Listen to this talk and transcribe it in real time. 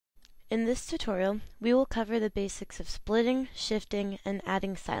In this tutorial, we will cover the basics of splitting, shifting, and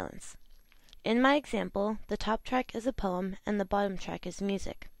adding silence. In my example, the top track is a poem and the bottom track is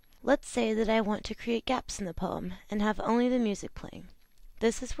music. Let's say that I want to create gaps in the poem and have only the music playing.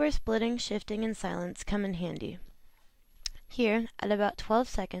 This is where splitting, shifting, and silence come in handy. Here, at about 12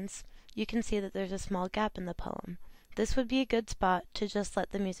 seconds, you can see that there's a small gap in the poem. This would be a good spot to just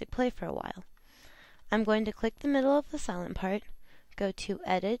let the music play for a while. I'm going to click the middle of the silent part, go to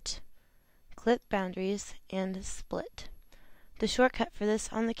Edit, Clip Boundaries, and Split. The shortcut for this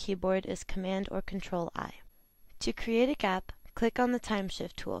on the keyboard is Command or Control-I. To create a gap, click on the Time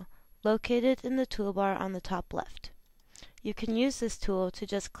Shift tool, located in the toolbar on the top left. You can use this tool to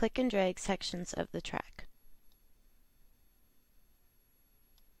just click and drag sections of the track.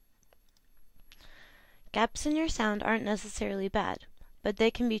 Gaps in your sound aren't necessarily bad, but they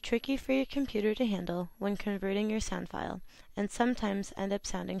can be tricky for your computer to handle when converting your sound file, and sometimes end up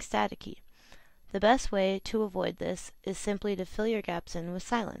sounding staticky. The best way to avoid this is simply to fill your gaps in with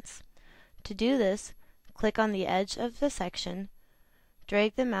silence. To do this, click on the edge of the section,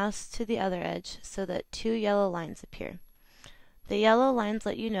 drag the mouse to the other edge so that two yellow lines appear. The yellow lines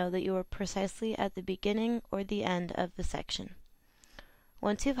let you know that you are precisely at the beginning or the end of the section.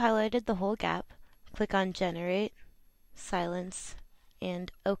 Once you've highlighted the whole gap, click on Generate, Silence,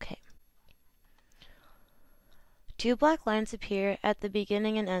 and OK. Two black lines appear at the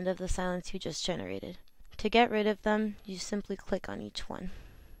beginning and end of the silence you just generated. To get rid of them, you simply click on each one.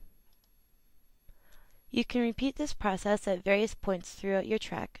 You can repeat this process at various points throughout your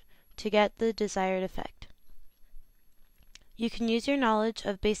track to get the desired effect. You can use your knowledge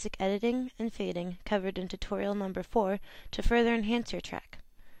of basic editing and fading covered in tutorial number 4 to further enhance your track.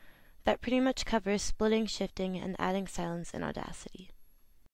 That pretty much covers splitting, shifting, and adding silence in Audacity.